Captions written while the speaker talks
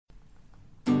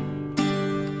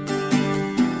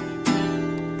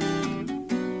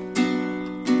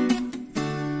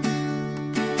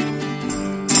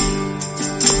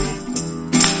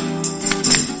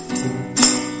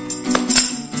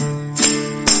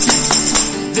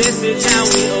This is how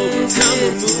we overcome.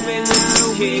 We're moving with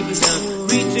the kingdom,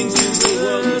 reaching to the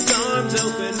world with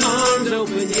arms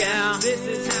open, yeah. This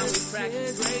is how we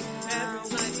practice grace. Every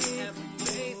life, every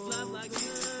face, love like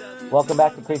Jesus does. Welcome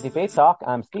back to Crazy Faith Talk.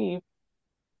 I'm Steve.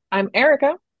 I'm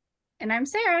Erica. And I'm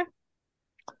Sarah.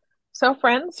 So,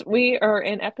 friends, we are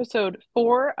in episode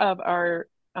 4 of our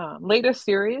latest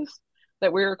series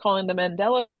that we are calling the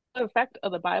Mandela Effect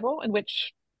of the Bible, in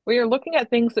which we are looking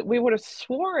at things that we would have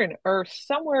sworn are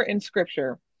somewhere in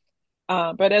Scripture.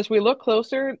 But as we look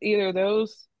closer, either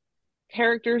those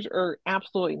characters are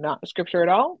absolutely not Scripture at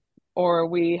all, or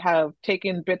we have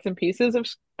taken bits and pieces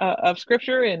of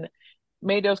Scripture and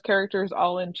made those characters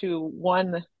all into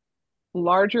one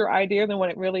larger idea than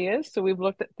what it really is. So we've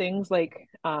looked at things like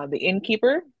the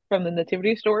innkeeper from the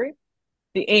Nativity story,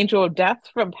 the angel of death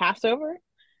from Passover,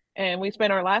 and we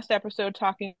spent our last episode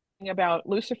talking about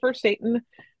Lucifer, Satan,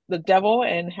 the devil,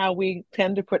 and how we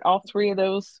tend to put all three of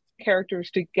those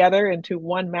characters together into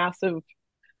one massive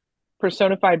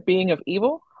personified being of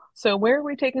evil. So where are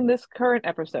we taking this current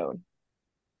episode?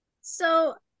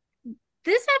 So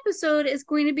this episode is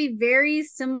going to be very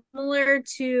similar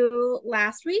to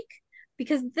last week,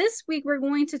 because this week we're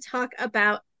going to talk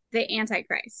about the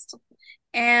Antichrist.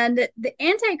 And the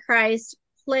Antichrist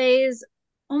plays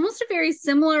almost a very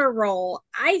similar role,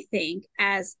 I think,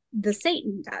 as the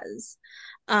Satan does.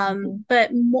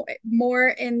 But more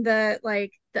in the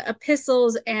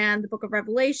epistles and the book of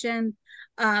Revelation,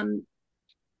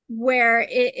 where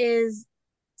it is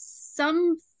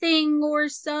something or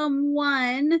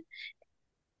someone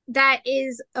that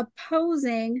is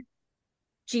opposing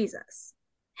Jesus,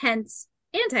 hence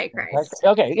Antichrist.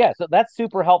 Okay, yeah, so that's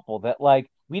super helpful that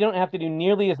we don't have to do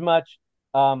nearly as much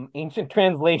ancient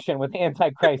translation with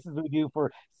Antichrist as we do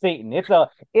for Satan.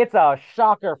 It's a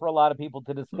shocker for a lot of people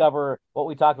to discover what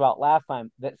we talked about last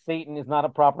time, that Satan is not a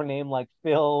proper name like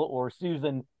Phil or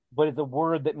Susan, but it's a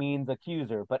word that means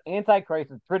accuser. But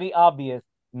Antichrist is pretty obvious,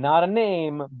 not a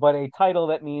name, but a title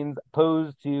that means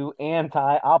opposed to,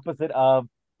 anti, opposite of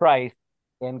Christ,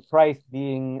 and Christ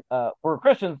being, for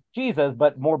Christians, Jesus,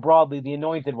 but more broadly, the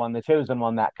anointed one, the chosen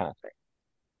one, that kind of thing.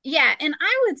 Yeah, and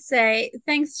I would say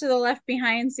thanks to the Left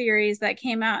Behind series that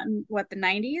came out in the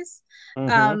 90s,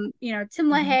 Mm-hmm.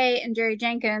 Tim LaHaye and Jerry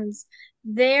Jenkins,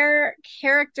 their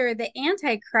character, the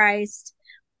Antichrist,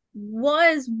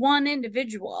 was one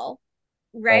individual,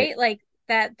 Right. right? Like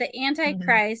that the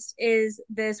Antichrist is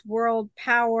this world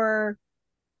power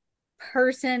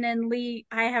person and league.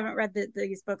 I haven't read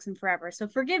these books in forever, so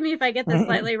forgive me if I get this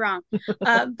slightly wrong.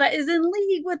 But is in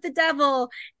league with the devil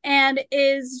and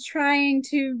is trying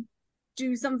to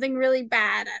do something really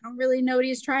bad. I don't really know what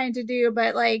he's trying to do,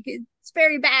 but it's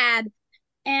very bad.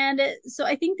 And so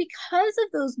I think because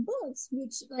of those books,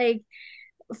 which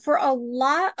for a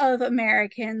lot of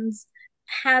Americans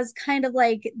has kind of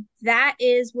that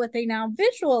is what they now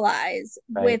visualize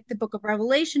Right. with the book of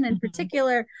Revelation in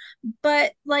particular,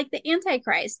 but the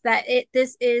Antichrist, that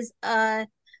this is a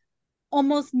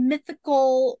almost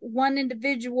mythical one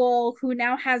individual who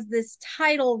now has this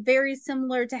title very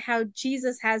similar to how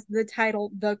Jesus has the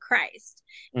title the Christ.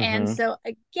 And Mm-hmm. so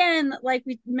again, like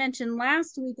we mentioned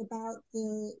last week about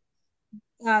the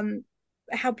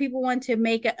how people want to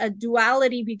make a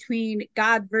duality between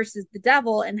God versus the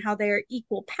devil and how they are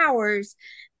equal powers.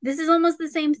 This is almost the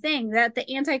same thing, that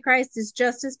the Antichrist is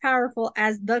just as powerful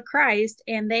as the Christ,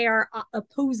 and they are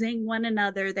opposing one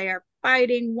another. They are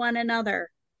fighting one another.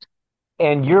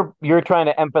 And you're trying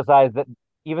to emphasize that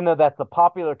even though that's the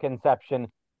popular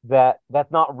conception,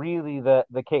 that's not really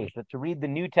the case. That to read the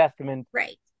New Testament,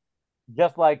 Right.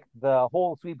 just like the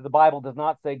whole sweep of the Bible does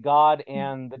not say God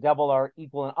and the devil are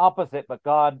equal and opposite, but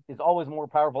God is always more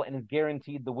powerful and is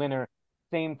guaranteed the winner.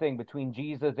 Same thing between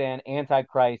Jesus and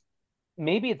Antichrist.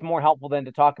 Maybe it's more helpful then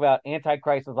to talk about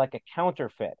Antichrist as like a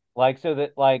counterfeit, so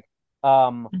that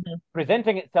Mhm.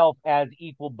 presenting itself as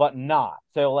equal but not.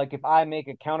 So like if I make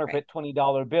a Right. counterfeit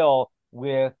 $20 bill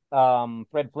with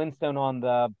Fred Flintstone on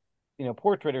the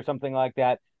portrait or something like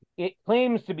that, it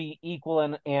claims to be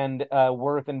equal and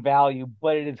worth and value,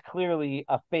 but it is clearly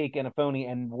a fake and a phony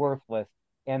and worthless.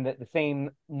 And that the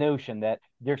same notion that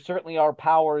there certainly are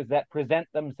powers that present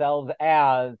themselves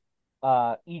as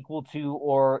equal to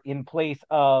or in place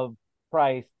of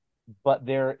Christ, but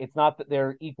it's not that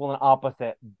they're equal and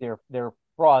opposite. They're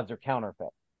frauds or counterfeit.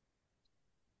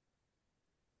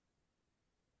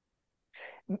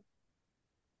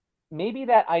 Maybe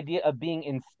that idea of being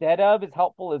instead of is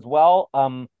helpful as well.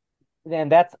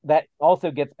 And that also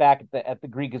gets back at the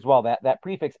Greek as well. That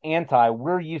prefix anti,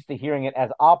 we're used to hearing it as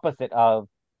opposite of,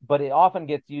 but it often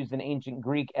gets used in ancient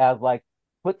Greek as like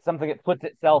puts something that puts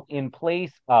itself in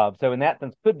place of. So in that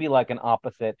sense, could be like an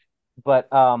opposite. But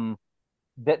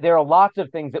that there are lots of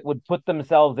things that would put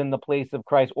themselves in the place of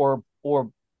Christ, or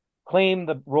claim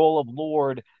the role of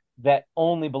Lord that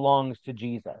only belongs to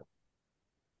Jesus.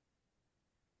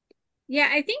 Yeah,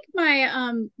 I think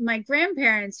my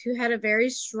grandparents, who had a very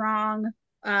strong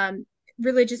um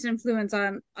religious influence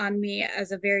on me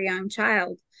as a very young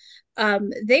child,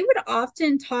 they would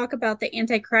often talk about the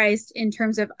Antichrist in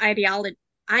terms of ideology,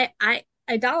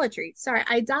 idolatry. Sorry,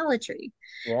 idolatry.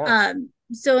 Yeah,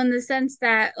 So in the sense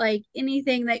that like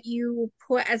anything that you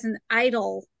put as an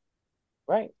idol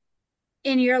right,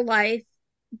 in your life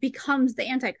becomes the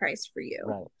Antichrist for you.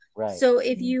 right, right, So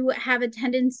if you have a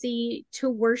tendency to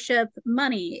worship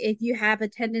money, if you have a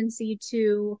tendency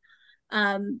to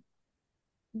um,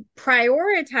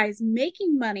 prioritize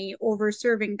making money over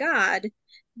serving God,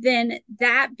 then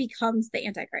that becomes the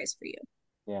Antichrist for you.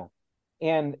 yeah.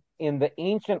 And in the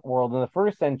ancient world, in the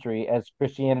first century, as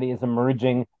Christianity is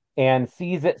emerging and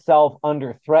sees itself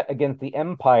under threat against the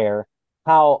empire,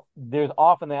 how there's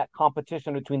often that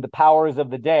competition between the powers of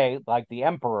the day, like the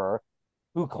emperor,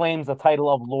 who claims the title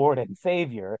of Lord and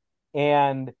Savior,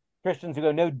 and Christians who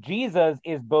go, no, Jesus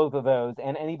is both of those,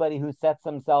 and anybody who sets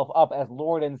himself up as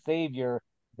Lord and Savior,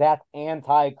 that's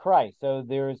anti-Christ. So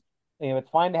it's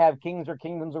fine to have kings or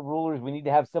kingdoms or rulers. We need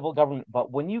to have civil government. But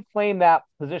when you claim that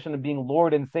position of being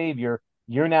Lord and Savior,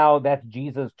 that's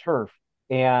Jesus' turf.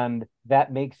 And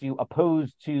that makes you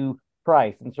opposed to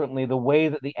Christ. And certainly the way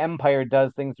that the empire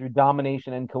does things through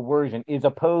domination and coercion is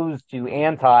opposed to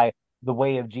anti the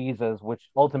way of Jesus, which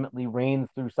ultimately reigns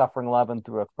through suffering, love, and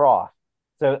through a cross.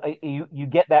 So you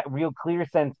get that real clear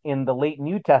sense in the late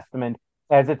New Testament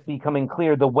as it's becoming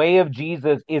clear the way of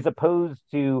Jesus is opposed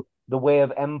to the way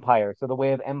of empire. So the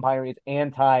way of empire is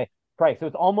anti-Christ. So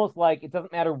it's almost like it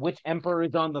doesn't matter which emperor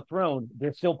is on the throne,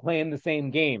 they're still playing the same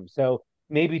game. So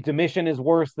maybe Domitian is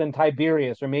worse than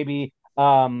Tiberius, or maybe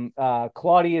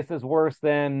Claudius is worse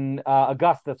than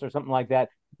Augustus, or something like that.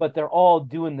 But they're all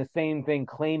doing the same thing,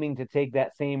 claiming to take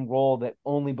that same role that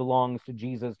only belongs to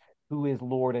Jesus, who is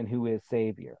Lord and who is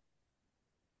Savior.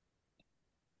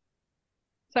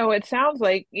 So it sounds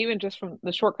like, even just from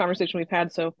the short conversation we've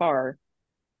had so far,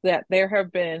 that there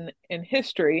have been in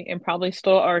history, and probably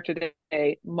still are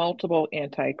today, multiple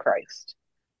antichrists.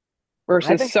 I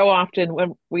Versus think, so often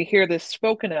when we hear this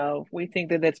spoken of, we think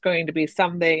that it's going to be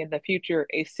someday in the future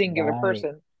a singular right,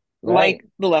 person, right. like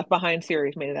the Left Behind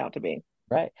series made it out to be.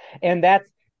 Right. And that's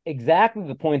exactly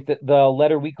the point that the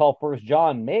letter we call First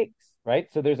John makes, right?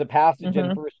 So there's a passage in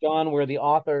Mm-hmm. First John where the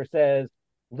author says,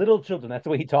 little children, that's the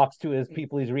way he talks to his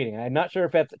people he's reading. I'm not sure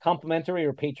if that's complimentary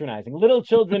or patronizing. Little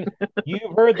children,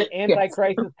 you've heard that Yes.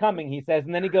 Antichrist is coming, he says.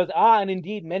 And then he goes, and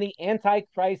indeed, many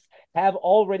Antichrists have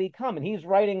already come. And he's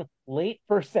writing late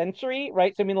first century,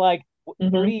 right? So I mean, like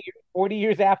Mm-hmm. 30, 40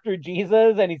 years after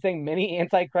Jesus, and he's saying many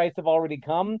Antichrists have already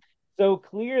come. So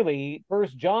clearly,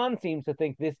 First John seems to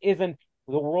think this isn't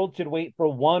the world should wait for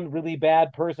one really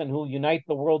bad person who will unite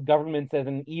the world governments as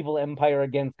an evil empire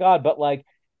against God, but like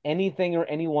anything or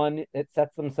anyone that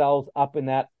sets themselves up in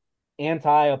that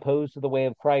anti opposed to the way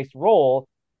of Christ role,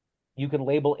 you can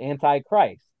label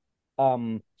anti-Christ.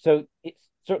 So it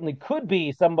certainly could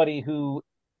be somebody who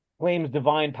claims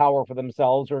divine power for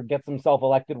themselves or gets himself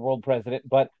elected world president,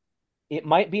 but it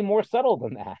might be more subtle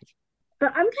than that.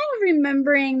 But I'm kind of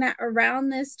remembering that around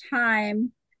this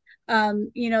time,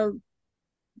 you know,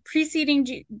 preceding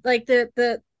like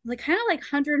the like kind of like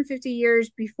 150 years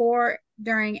before,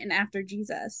 during, and after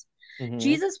Jesus. Mm-hmm.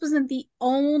 Jesus wasn't the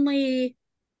only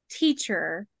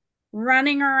teacher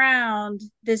running around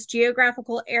this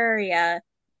geographical area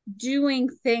doing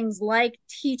things like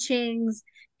teachings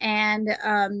and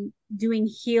doing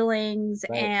healings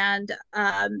Right. and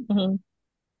Mm-hmm.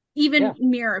 even Yeah.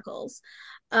 miracles.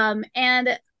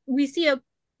 And we see a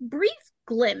brief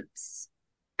glimpse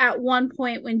at one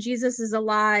point when Jesus is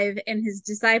alive and his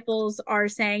disciples are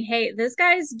saying, hey, this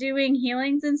guy's doing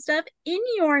healings and stuff in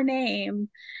your name.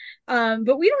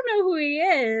 But we don't know who he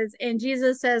is. And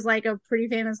Jesus says like a pretty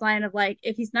famous line of like,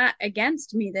 if he's not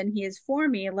against me, then he is for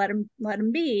me. Let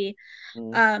him be.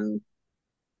 Mm-hmm. Um,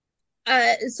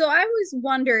 so I always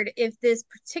wondered if this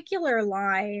particular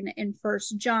line in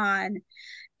First John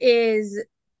is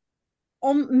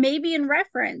maybe in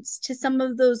reference to some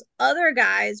of those other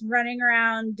guys running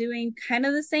around doing kind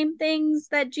of the same things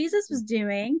that Jesus was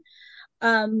doing,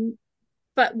 um,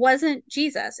 but wasn't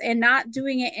Jesus, and not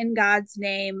doing it in God's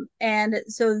name. And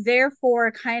so,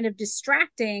 therefore, kind of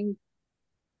distracting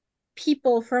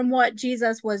people from what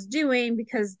Jesus was doing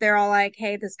because they're all like,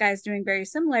 hey, this guy's doing very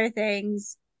similar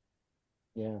things.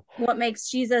 Yeah. What makes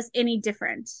Jesus any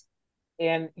different?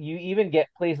 And you even get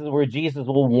places where Jesus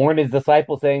will warn his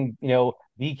disciples saying,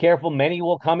 be careful, many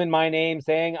will come in my name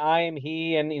saying I am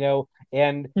he, and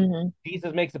Hmm.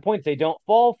 Jesus makes a point, say don't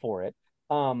fall for it.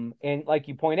 And like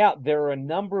you point out, there are a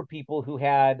number of people who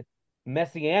had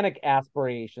messianic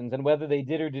aspirations, and whether they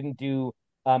did or didn't do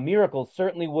miracles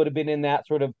certainly would have been in that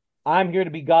sort of, I'm here to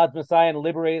be God's Messiah and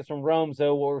liberate us from Rome,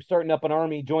 so we're starting up an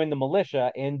army, join the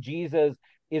militia. And Jesus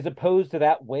is opposed to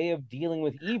that way of dealing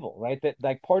with evil, right? That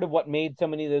like part of what made so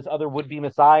many of those other would-be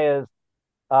messiahs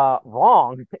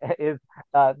wrong is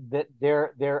that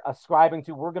they're ascribing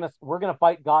to, we're gonna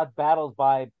fight God's battles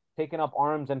by taking up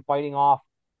arms and fighting off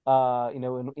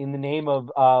in the name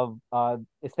of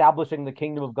establishing the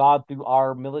kingdom of God through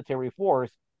our military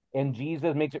force. And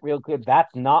Jesus makes it real clear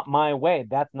that's not my way.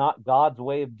 That's not God's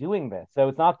way of doing this. So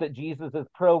it's not that Jesus is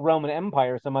pro-Roman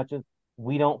Empire so much as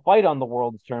we don't fight on the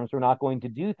world's terms. We're not going to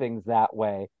do things that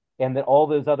way. And that all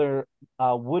those other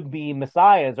would-be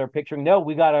messiahs are picturing, no,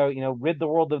 we got to, rid the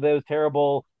world of those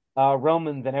terrible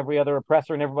Romans and every other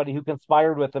oppressor and everybody who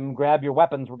conspired with them. Grab your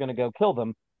weapons. We're going to go kill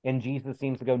them. And Jesus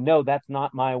seems to go, no, that's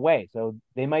not my way. So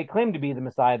they might claim to be the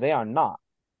Messiah. They are not.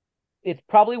 It's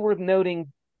probably worth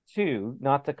noting, too,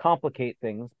 not to complicate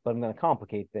things, but I'm going to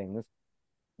complicate things.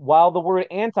 While the word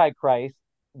antichrist,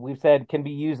 we've said, can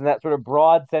be used in that sort of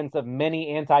broad sense of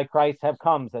many antichrists have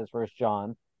come, says First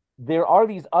John, there are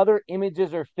these other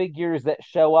images or figures that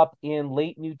show up in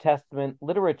late New Testament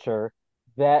literature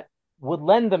that would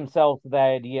lend themselves to the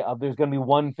idea of there's going to be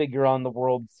one figure on the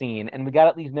world scene, and we got to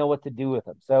at least know what to do with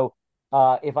them. So,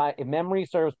 if memory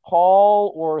serves,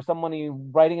 Paul or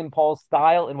someone writing in Paul's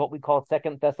style in what we call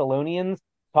Second Thessalonians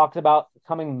talks about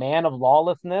coming man of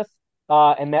lawlessness,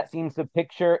 and that seems to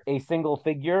picture a single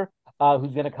figure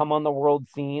who's going to come on the world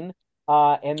scene.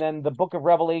 And then the book of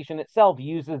Revelation itself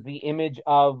uses the image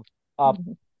of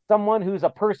someone who's a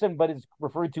person but is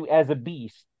referred to as a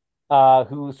beast,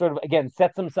 who sort of, again,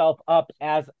 sets himself up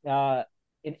as an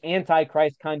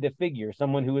antichrist kind of figure,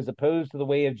 someone who is opposed to the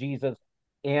way of Jesus,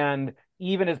 and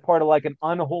even as part of like an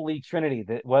unholy trinity,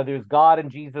 that where there's God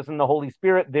and Jesus and the Holy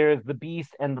Spirit, there's the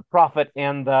beast and the prophet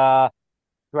and the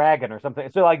dragon or something.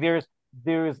 So like there's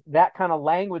that kind of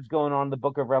language going on in the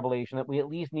book of Revelation that we at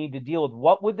least need to deal with.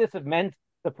 What would this have meant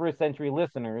to first century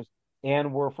listeners?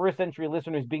 And were first century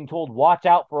listeners being told, watch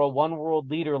out for a one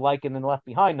world leader like in the Left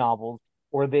Behind novels,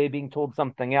 or are they being told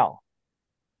something else?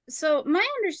 So my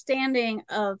understanding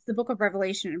of the book of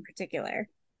Revelation in particular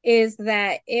is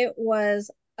that it was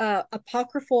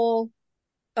apocryphal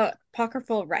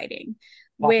writing,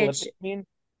 which, Apocalyptic mean?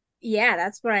 yeah,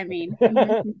 that's what I mean.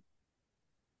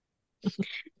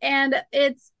 And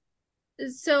it's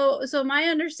so my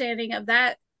understanding of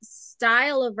that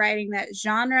style of writing, that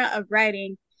genre of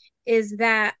writing, is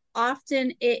that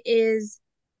often it is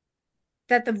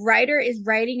that the writer is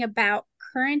writing about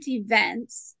current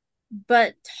events,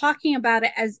 but talking about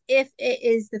it as if it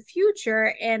is the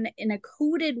future and in a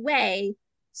coded way,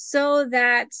 so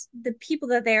that the people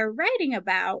that they are writing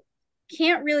about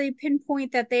can't really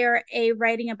pinpoint that they are A,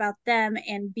 writing about them,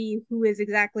 and B, who is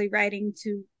exactly writing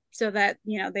to, so that,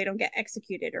 they don't get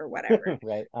executed or whatever.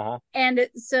 Right. Uh-huh. And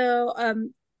so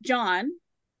John,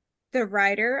 the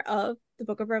writer of the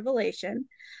book of Revelation,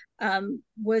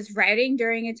 was writing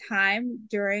during a time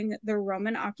during the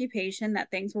Roman occupation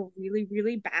that things were really,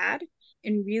 really bad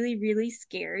and really, really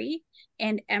scary.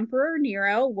 And Emperor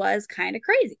Nero was kind of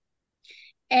crazy.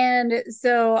 And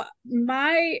so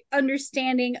my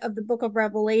understanding of the book of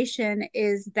Revelation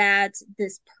is that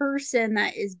this person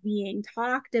that is being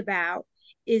talked about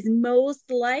is most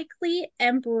likely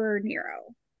Emperor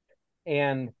Nero.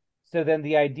 And so then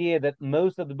the idea that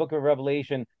most of the book of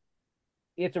Revelation,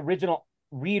 its original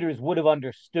readers would have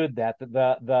understood that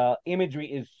the imagery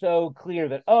is so clear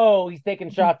that, oh, he's taking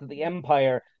shots at the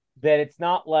empire, that it's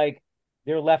not like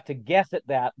they're left to guess at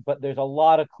that, but there's a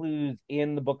lot of clues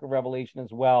in the book of Revelation as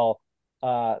well,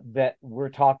 that we're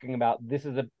talking about. This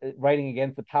is a writing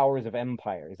against the powers of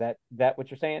empire. Is that what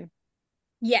you're saying?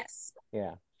 Yes.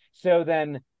 Yeah. So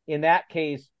then in that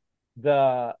case,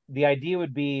 the idea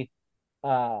would be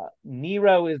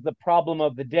Nero is the problem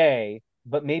of the day,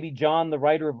 but maybe John, the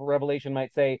writer of Revelation,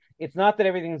 might say it's not that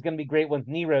everything's going to be great once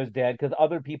Nero's dead, because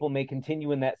other people may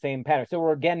continue in that same pattern. So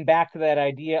we're again back to that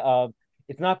idea of,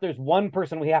 it's not there's one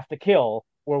person we have to kill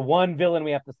or one villain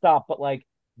we have to stop, but like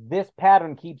this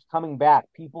pattern keeps coming back.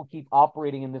 People keep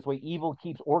operating in this way. Evil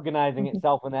keeps organizing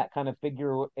itself in that kind of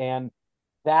figure, and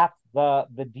that's the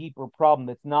deeper problem.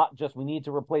 It's not just we need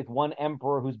to replace one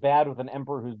emperor who's bad with an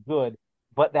emperor who's good,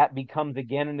 but that becomes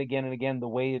again and again and again the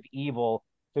way of evil.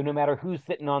 So no matter who's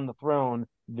sitting on the throne,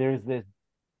 there's this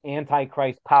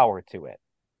antichrist power to it.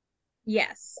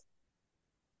 Yes.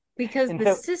 because And the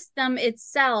so, system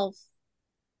itself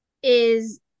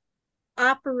is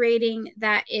operating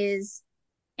that is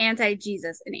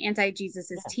anti-Jesus and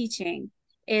anti-Jesus's yeah. teaching.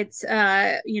 It's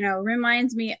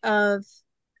reminds me of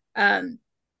um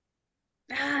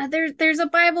there's a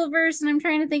Bible verse and I'm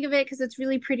trying to think of it because it's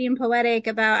really pretty and poetic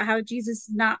about how Jesus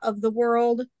is not of the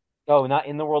world. Oh, not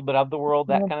in the world, but of the world,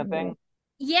 that kind of thing.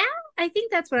 Yeah, I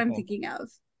think that's what I'm Okay. thinking of.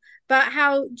 But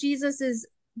how Jesus's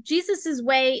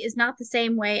way is not the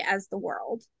same way as the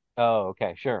world. Oh,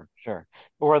 okay, sure, sure.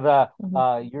 Or the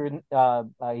Mhm.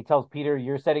 you're he tells Peter,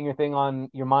 you're setting your thing on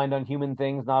your mind on human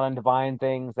things, not on divine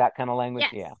things, that kind of language.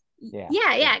 Yes. Yeah, yeah,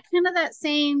 Yeah, yeah. yeah, kind of that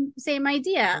same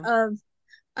idea Mhm. of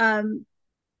um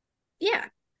yeah.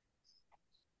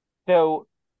 So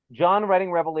John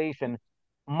writing Revelation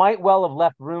might well have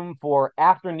left room for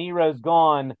after Nero's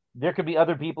gone, there could be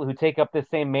other people who take up this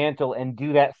same mantle and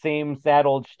do that same sad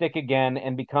old shtick again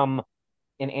and become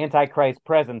an antichrist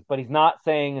presence. But he's not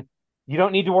saying you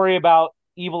don't need to worry about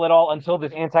evil at all until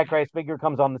this antichrist figure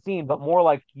comes on the scene, but more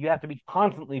like you have to be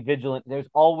constantly vigilant. There's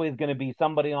always going to be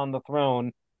somebody on the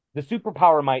throne. The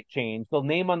superpower might change, the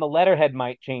name on the letterhead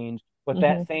might change, but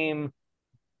that Mhm. same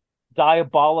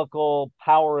diabolical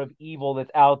power of evil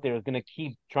that's out there is going to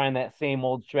keep trying that same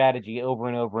old strategy over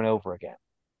and over and over again.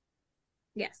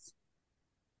 Yes.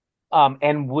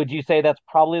 And would you say that's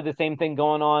probably the same thing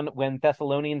going on when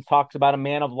Thessalonians talks about a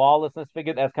man of lawlessness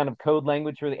figure that's kind of code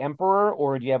language for the emperor,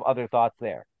 or do you have other thoughts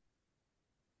there?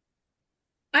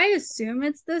 I assume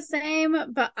it's the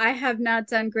same, but I have not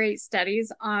done great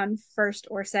studies on First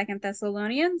or Second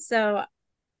Thessalonians, so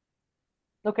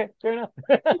Okay, fair enough.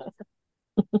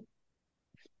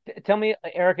 Tell me,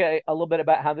 Erica, a little bit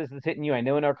about how this is hitting you. I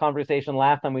know in our conversation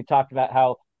last time we talked about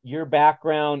how your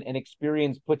background and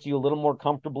experience puts you a little more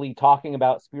comfortably talking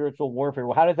about spiritual warfare.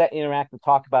 Well, how does that interact with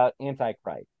talk about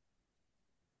Antichrist?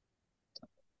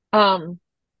 Um,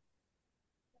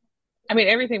 I mean,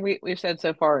 everything we've said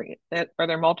so far, are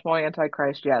there multiple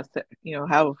antichrists? Yes.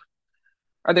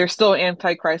 Are there still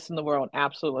antichrists in the world?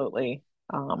 Absolutely.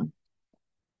 Um,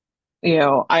 you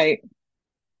know, I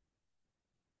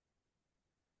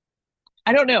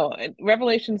don't know.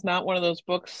 Revelation's not one of those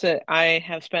books that I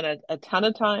have spent a ton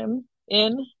of time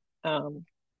in. Um,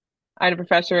 I had a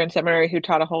professor in seminary who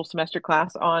taught a whole semester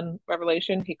class on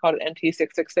Revelation. He called it NT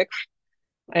 666,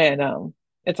 and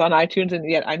it's on iTunes, and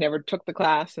yet I never took the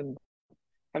class and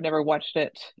I've never watched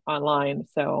it online.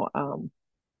 So,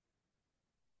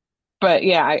 but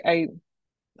yeah, I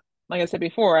like I said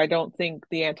before, I don't think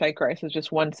the Antichrist is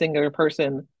just one singular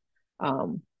person.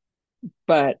 Um,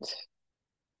 but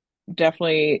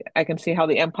definitely, I can see how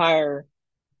the empire,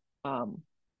 um,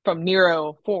 from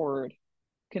Nero forward,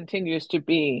 continues to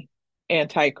be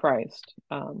Antichrist,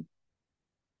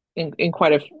 in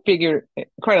quite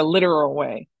a literal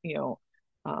way.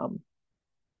 Um,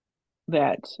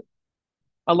 that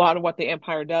a lot of what the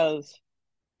empire does,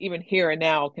 even here and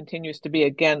now, continues to be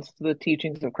against the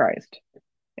teachings of Christ,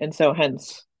 and so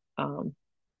hence, um,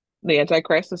 the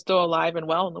Antichrist is still alive and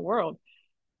well in the world.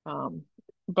 Um,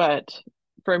 but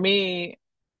for me,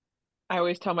 I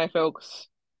always tell my folks,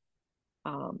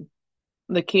 um,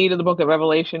 the key to the book of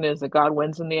Revelation is that God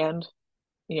wins in the end.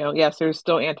 Yes, there's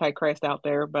still Antichrist out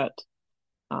there, but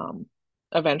um,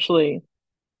 eventually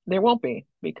there won't be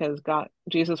because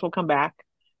Jesus will come back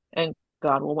and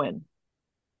God will win.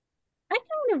 I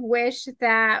kind of wish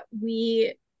that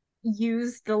we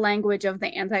use the language of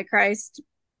the Antichrist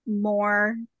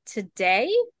more today.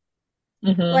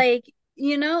 Hmm. Like,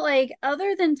 like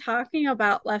other than talking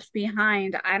about Left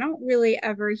Behind, I don't really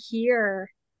ever hear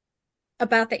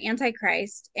about the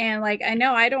Antichrist. And like, I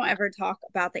know I don't ever talk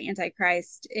about the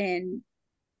Antichrist in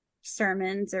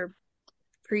sermons or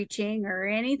preaching or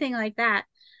anything like that.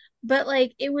 But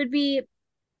like, it would be,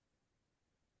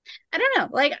 I don't know,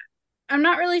 like, I'm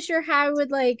not really sure how I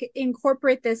would like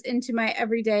incorporate this into my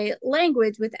everyday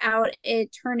language without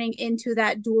it turning into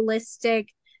that dualistic,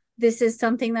 this is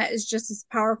something that is just as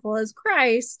powerful as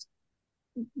Christ,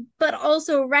 but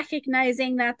also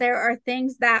recognizing that there are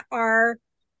things that are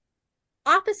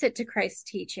opposite to Christ's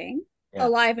teaching Yeah.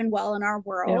 alive and well in our Yeah.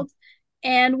 world,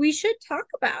 and we should talk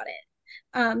about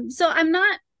it. So I'm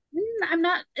not,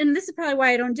 and this is probably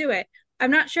why I don't do it.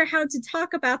 I'm not sure how to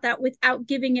talk about that without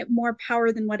giving it more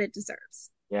power than what it deserves.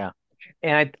 Yeah.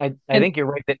 And I And think you're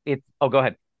right that it's, oh, go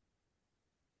ahead.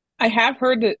 I have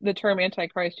heard the term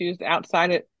Antichrist used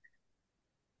outside it.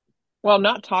 Well,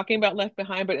 not talking about Left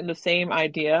Behind, but in the same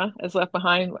idea as Left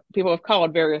Behind, people have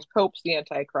called various popes the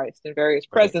Antichrist and various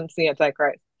Right. presidents the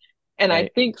Antichrist. And I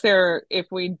Right. think if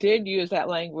we did use that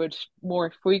language more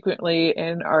frequently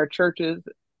in our churches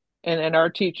and in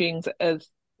our teachings as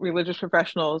religious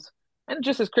professionals, and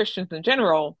just as Christians in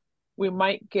general, we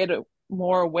might get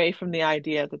more away from the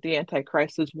idea that the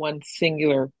Antichrist is one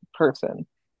singular person.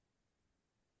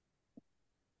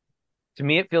 To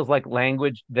me, it feels like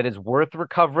language that is worth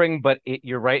recovering, but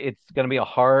you're right, it's going to be a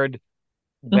hard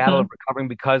battle Mm-hmm. of recovering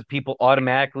because people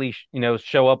automatically,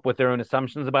 show up with their own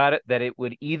assumptions about it, that it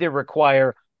would either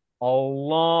require a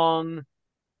long,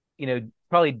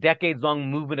 probably decades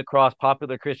long movement across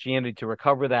popular Christianity to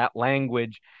recover that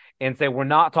language and say, we're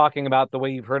not talking about the way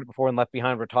you've heard it before and Left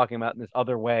Behind, we're talking about in this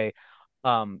other way.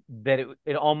 That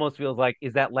it almost feels like,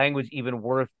 is that language even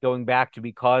worth going back to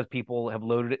because people have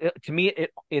loaded it? To me,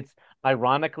 it's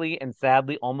ironically and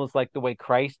sadly almost like the way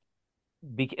Christ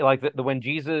like the when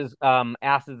Jesus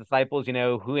asked his disciples,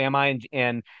 who am I?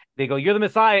 And they go, you're the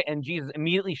Messiah. And Jesus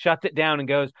immediately shuts it down and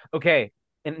goes, okay.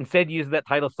 And instead uses that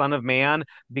title, Son of Man,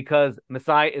 because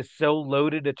Messiah is so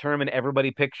loaded a term and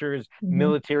everybody pictures Mm-hmm.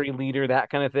 military leader,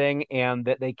 that kind of thing, and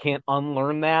that they can't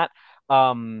unlearn that.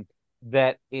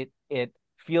 That it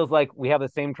feels like we have the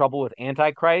same trouble with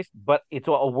Antichrist, but it's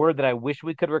a word that I wish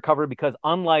we could recover because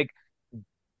unlike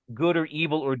good or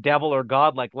evil or devil or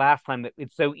God like last time, that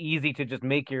it's so easy to just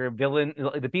make your villain,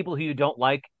 the people who you don't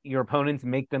like, your opponents,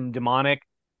 make them demonic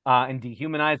and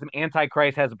dehumanize them.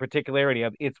 Antichrist has a particularity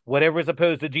of it's whatever is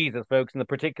opposed to Jesus, folks, and the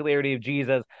particularity of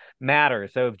Jesus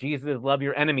matters. So if Jesus is love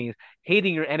your enemies,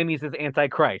 hating your enemies is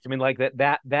Antichrist. I mean, like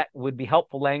that would be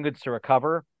helpful language to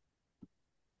recover.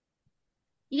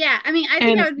 Yeah, I mean, I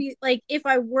think I And would be like, if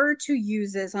I were to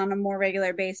use this on a more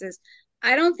regular basis,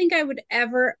 I don't think I would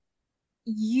ever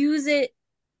use it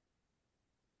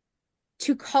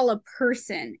to call a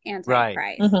person Right.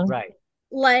 antichrist. mm-hmm. Right.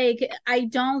 Like, I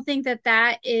don't think that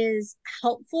that is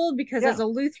helpful because as Yeah. a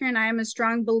Lutheran, I am a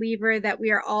strong believer that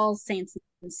we are all saints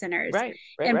and sinners. Right.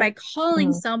 Right. And by Right. calling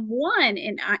Mm-hmm. someone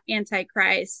an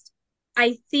antichrist,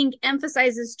 I think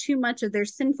emphasizes too much of their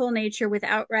sinful nature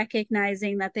without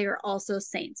recognizing that they are also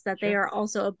saints, that they Sure. are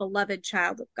also a beloved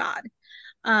child of God.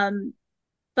 Um,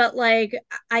 but like,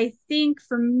 I think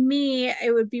for me,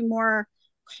 it would be more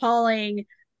calling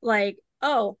like,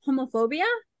 oh, homophobia,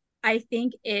 I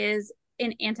think is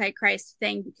an antichrist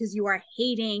thing because you are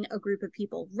hating a group of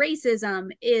people. Racism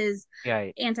is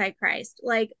Yeah. antichrist.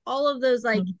 Like all of those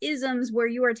like Mm-hmm. isms where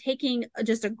you are taking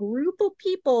just a group of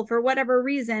people for whatever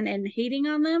reason and hating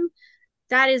on them,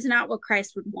 that is not what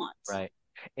Christ would want. Right.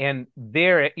 And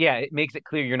there, yeah, it makes it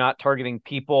clear you're not targeting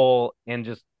people and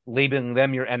just labeling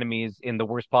them your enemies in the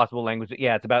worst possible language.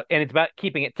 Yeah, it's about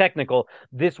keeping it technical.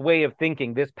 This way of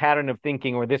thinking, this pattern of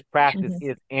thinking, or this practice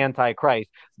Mm-hmm. is anti-Christ.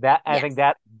 That I think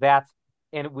Yes. that's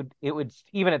and it would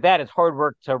even at that it's hard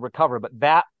work to recover, but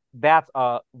that's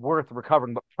worth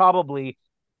recovering, but probably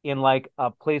in like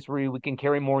a place where we can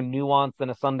carry more nuance than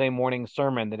a Sunday morning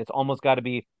sermon, that it's almost got to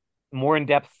be more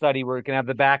in-depth study where we can have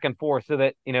the back and forth so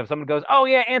that if someone goes, oh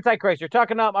yeah, Antichrist, you're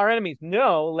talking about our enemies,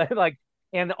 no, like,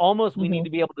 and almost we need Mm-hmm. to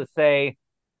be able to say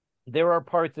there are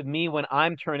parts of me when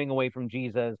I'm turning away from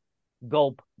Jesus,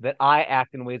 gulp, that I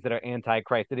act in ways that are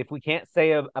Antichrist, that if we can't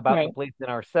say about the Right. place in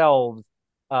ourselves,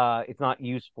 it's not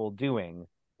useful doing.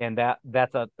 And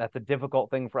that's a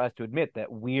difficult thing for us to admit,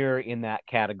 that we're in that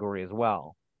category as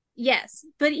well. Yes.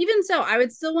 But even so, I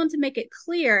would still want to make it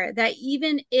clear that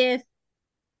even if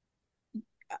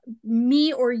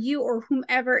me or you or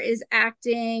whomever is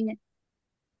acting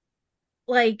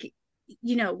like,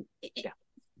 you know, Yeah.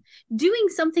 doing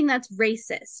something that's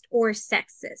racist or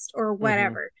sexist or Mm-hmm.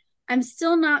 whatever, I'm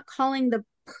still not calling the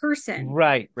person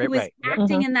Right, right, who is right. Yep.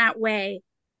 acting Mm-hmm. in that way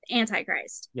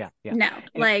Antichrist. Yeah, yeah. No,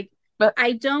 And like, But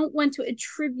I don't want to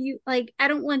attribute, like, I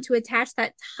don't want to attach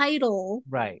that title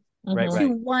right, right, mm-hmm. to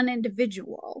right. one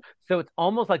individual. So it's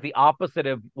almost like the opposite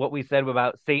of what we said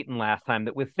about Satan last time,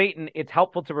 that with Satan, it's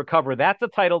helpful to recover. That's a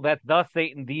title, that's thus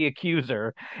Satan, the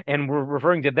accuser. And we're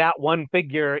referring to that one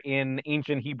figure in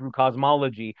ancient Hebrew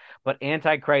cosmology. But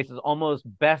Antichrist is almost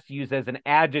best used as an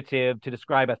adjective to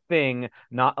describe a thing,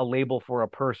 not a label for a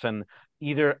person.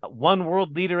 Either one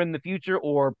world leader in the future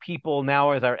or people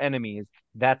now as our enemies.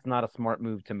 That's not a smart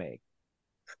move to make.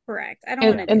 Correct. I don't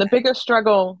want and Yeah. to do and the that. biggest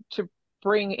struggle to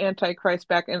bring Antichrist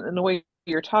back in the way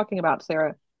you're talking about,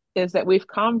 Sarah, is that we've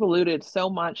convoluted so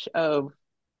much of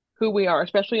who we are,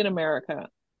 especially in America.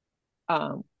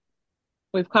 Um,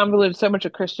 we've convoluted so much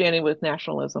of Christianity with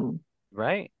nationalism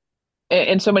Right.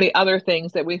 and so many other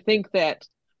things that we think that,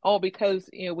 oh, because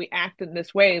we act in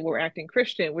this way, we're acting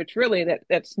Christian, which really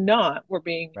that's not. We're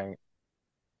being, Right.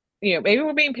 maybe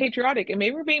we're being patriotic, and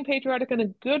maybe we're being patriotic in a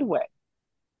good way.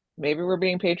 Maybe we're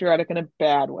being patriotic in a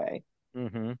bad way.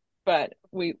 Mm-hmm. But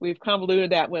we've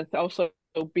convoluted that with also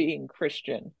being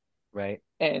Christian. Right.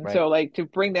 And Right. so like to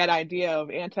bring that idea of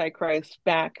Antichrist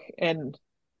back and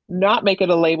not make it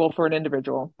a label for an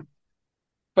individual,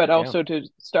 but Yeah. also to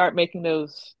start making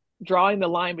those, drawing the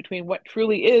line between what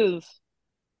truly is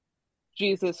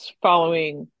Jesus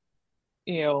following,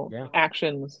 Yeah.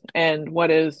 actions and what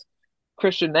is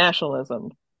Christian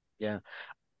nationalism Yeah.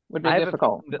 would be I have a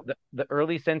difficult. feeling that the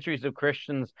early centuries of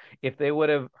Christians, if they would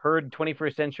have heard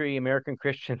 21st century American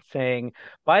Christians saying,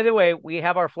 by the way, we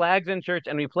have our flags in church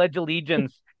and we pledge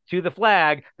allegiance to the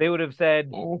flag, they would have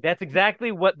said, that's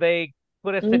exactly what they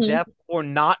put us to Mm-hmm. death for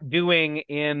not doing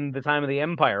in the time of the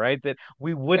empire, right? That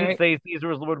we wouldn't Right. say Caesar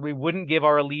was Lord, we wouldn't give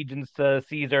our allegiance to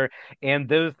Caesar, and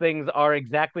those things are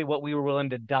exactly what we were willing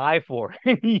to die for.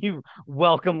 You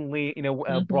welcomely,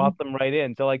 Mm-hmm. brought them right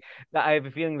in. So, like, I have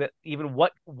a feeling that even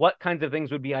what kinds of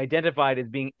things would be identified as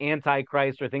being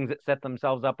anti-Christ or things that set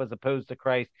themselves up as opposed to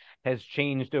Christ has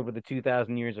changed over the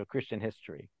 2,000 years of Christian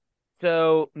history.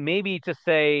 So maybe to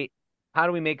say, how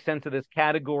do we make sense of this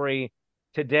category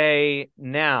today,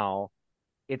 now?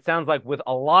 It sounds like with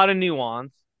a lot of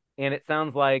nuance, and it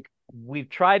sounds like we've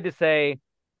tried to say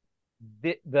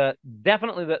the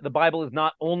definitely the Bible is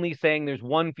not only saying there's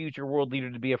one future world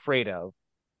leader to be afraid of,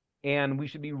 and we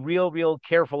should be real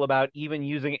careful about even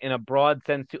using it in a broad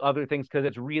sense to other things because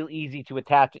it's real easy to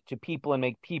attach it to people and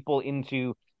make people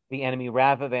into the enemy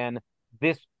rather than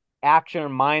this action or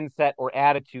mindset or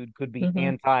attitude could be Mm-hmm.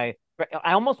 anti.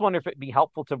 I almost wonder if it'd be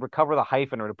helpful to recover the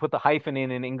hyphen or to put the hyphen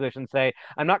in English and say,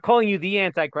 I'm not calling you the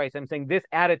Antichrist. I'm saying this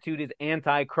attitude is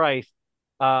anti-Christ.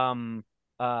 Um,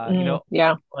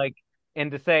 Yeah. like, and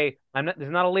to say I'm not,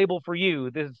 there's not a label for you.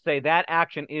 This is to say that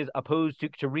action is opposed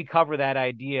to recover that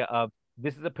idea of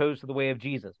this is opposed to the way of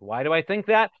Jesus. Why do I think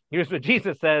that? Here's what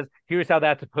Jesus says. Here's how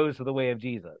that's opposed to the way of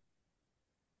Jesus.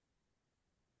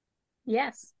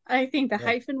 Yes, I think the Yeah.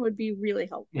 hyphen would be really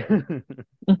helpful.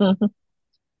 Mm-hmm.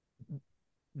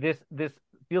 This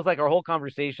feels like our whole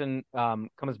conversation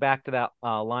comes back to that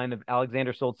line of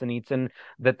Alexander Solzhenitsyn,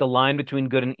 that the line between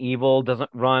good and evil doesn't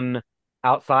run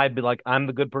outside, be like I'm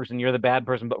the good person, you're the bad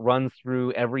person, but runs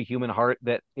through every human heart.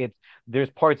 That it's there's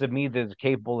parts of me that is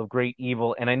capable of great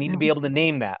evil, and I need to be able to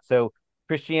name that. So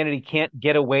Christianity can't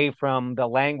get away from the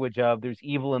language of there's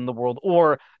evil in the world,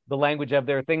 or the language of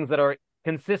there are things that are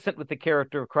consistent with the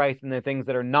character of Christ and there are things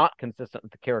that are not consistent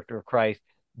with the character of Christ.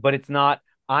 But it's not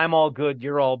I'm all good,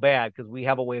 you're all bad, because we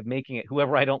have a way of making it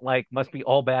whoever I don't like must be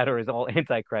all bad or is all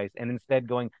antichrist. And instead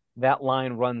going, that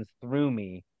line runs through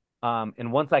me.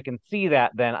 And once I can see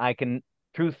that, then I can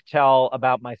truth tell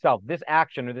about myself. This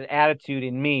action or this attitude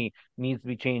in me needs to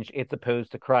be changed. It's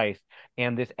opposed to Christ.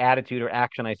 And this attitude or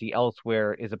action I see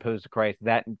elsewhere is opposed to Christ.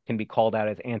 That can be called out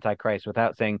as antichrist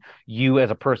without saying you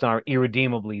as a person are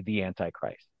irredeemably the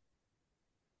antichrist.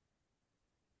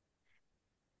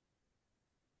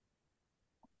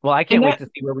 Well, I And can't wait that, to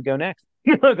see where we go next.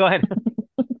 Go ahead.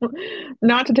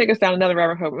 not to take us down another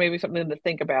rabbit hole, but maybe something to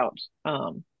think about.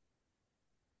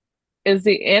 Is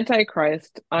the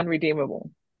Antichrist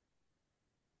unredeemable?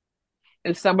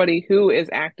 Is somebody who is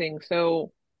acting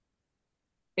so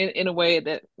in a way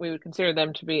that we would consider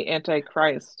them to be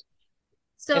Antichrist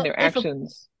in So their if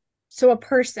actions? a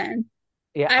person,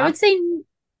 Yeah, I would say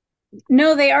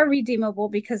no, they are redeemable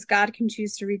because God can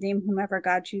choose to redeem whomever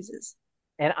God chooses.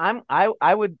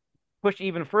 I would push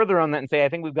even further on that and say I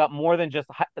think we've got more than just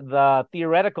the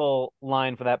theoretical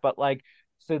line for that, but like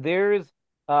so there's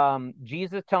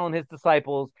Jesus telling his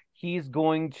disciples he's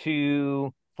going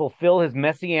to fulfill his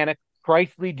messianic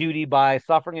Christly duty by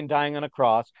suffering and dying on a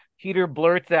cross. Peter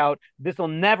blurts out, "This will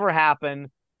never happen.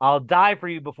 I'll die for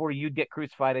you before you get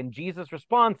crucified." And Jesus'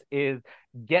 response is,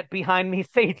 "Get behind me,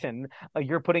 Satan.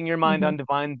 You're putting your mind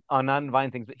Mm-hmm. on non-divine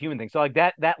things, but human things." So like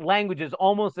that language is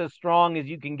almost as strong as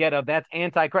you can get of that's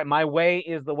anti-Christ. My way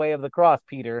is the way of the cross,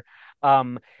 Peter.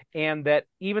 Um, and that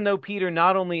even though Peter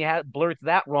not only blurts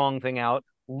that wrong thing out,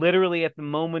 literally at the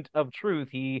moment of truth,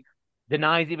 he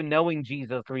denies even knowing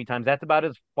Jesus 3 times. That's about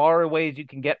as far away as you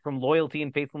can get from loyalty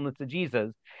and faithfulness to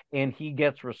Jesus, and he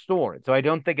gets restored. So I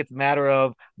don't think it's a matter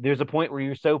of there's a point where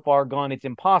you're so far gone it's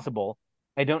impossible.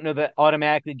 I don't know that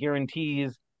automatically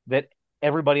guarantees that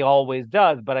everybody always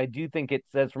does, but I do think it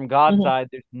says from God's Mm-hmm. side,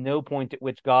 there's no point at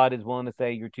which God is willing to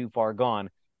say you're too far gone.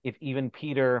 If even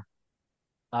Peter,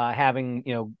 having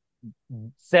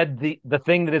said the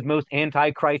thing that is most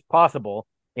anti-Christ possible,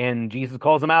 and Jesus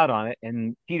calls him out on it,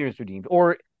 and Peter's redeemed.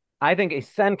 Or I think a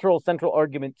central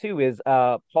argument too is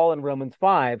Paul in Romans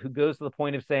 5, who goes to the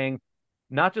point of saying,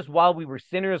 not just while we were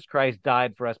sinners, Christ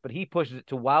died for us, but he pushes it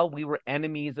to while we were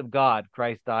enemies of God,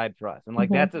 Christ died for us. And like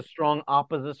Mm-hmm. that's as strong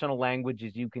oppositional language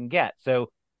as you can get. So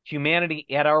humanity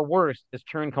at our worst is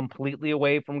turned completely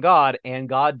away from God, and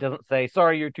God doesn't say,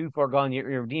 sorry, you're too far gone,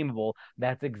 you're irredeemable.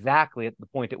 That's exactly at the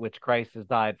point at which Christ has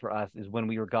died for us, is when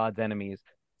we were God's enemies.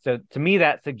 So to me,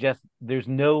 that suggests there's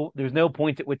no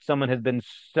point at which someone has been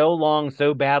so long,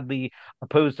 so badly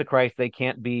opposed to Christ, they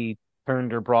can't be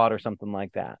turned or brought or something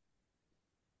like that.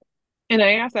 And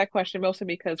I ask that question mostly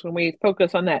because when we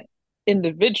focus on that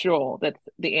individual that's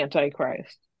the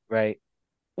Antichrist, Right.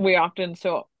 we often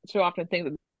so often think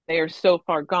that they are so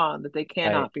far gone that they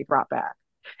cannot Right. be brought back.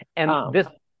 And this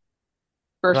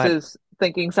versus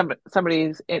thinking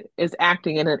somebody is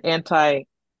acting in an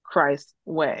anti-Christ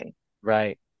way.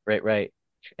 Right.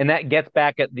 And that gets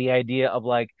back at the idea of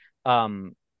like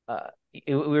we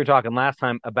were talking last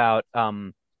time about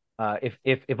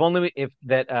if only if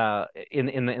that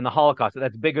in the Holocaust,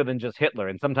 that's bigger than just Hitler.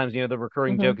 And sometimes, the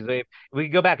recurring joke is, if we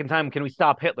could go back in time, can we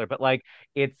stop Hitler? But like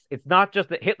it's not just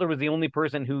that Hitler was the only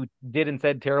person who did and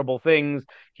said terrible things.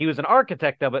 He was an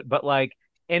architect of it, but like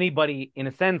anybody, in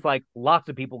a sense, like lots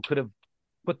of people could have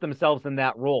put themselves in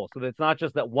that role. So that it's not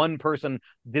just that one person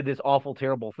did this awful,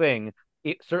 terrible thing.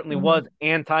 It certainly was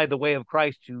anti the way of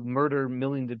Christ to murder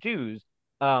millions of Jews.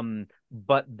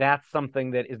 But that's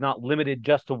something that is not limited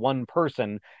just to one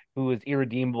person who is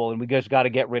irredeemable, and we just got to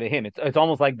get rid of him. It's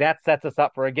almost like that sets us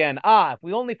up for, again, if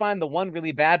we only find the one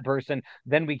really bad person,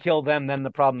 then we kill them, then the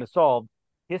problem is solved.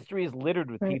 History is littered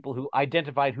with people who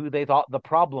identified who they thought the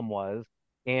problem was,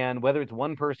 and whether it's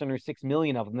one person or 6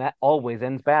 million of them, that always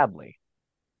ends badly.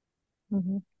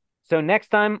 So next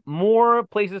time, more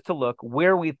places to look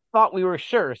where we thought we were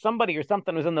sure somebody or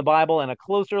something was in the Bible, and a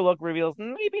closer look reveals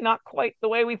maybe not quite the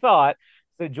way we thought.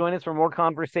 So join us for more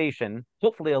conversation,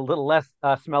 hopefully a little less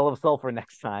smell of sulfur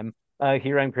next time,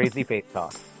 here on Crazy Faith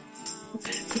Talk.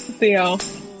 See y'all.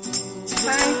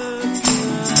 Bye.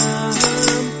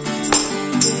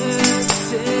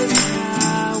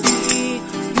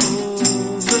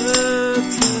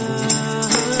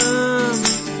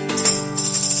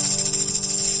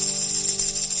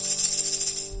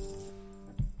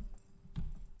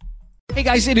 Hey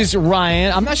guys, it is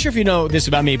Ryan. I'm not sure if you know this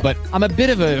about me, but I'm a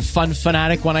bit of a fun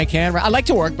fanatic when I can. I like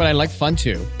to work, but I like fun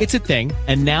too. It's a thing.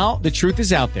 And now the truth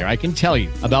is out there. I can tell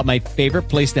you about my favorite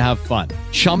place to have fun.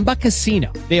 Chumba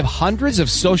Casino. They have hundreds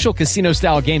of social casino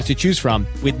style games to choose from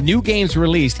with new games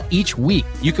released each week.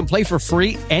 You can play for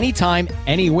free anytime,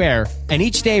 anywhere. And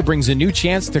each day brings a new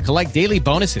chance to collect daily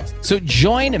bonuses. So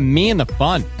join me in the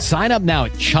fun. Sign up now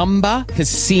at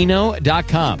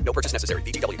ChumbaCasino.com. No purchase necessary.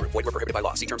 VGW Group. Void where prohibited by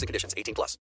law. See terms and conditions. 18+.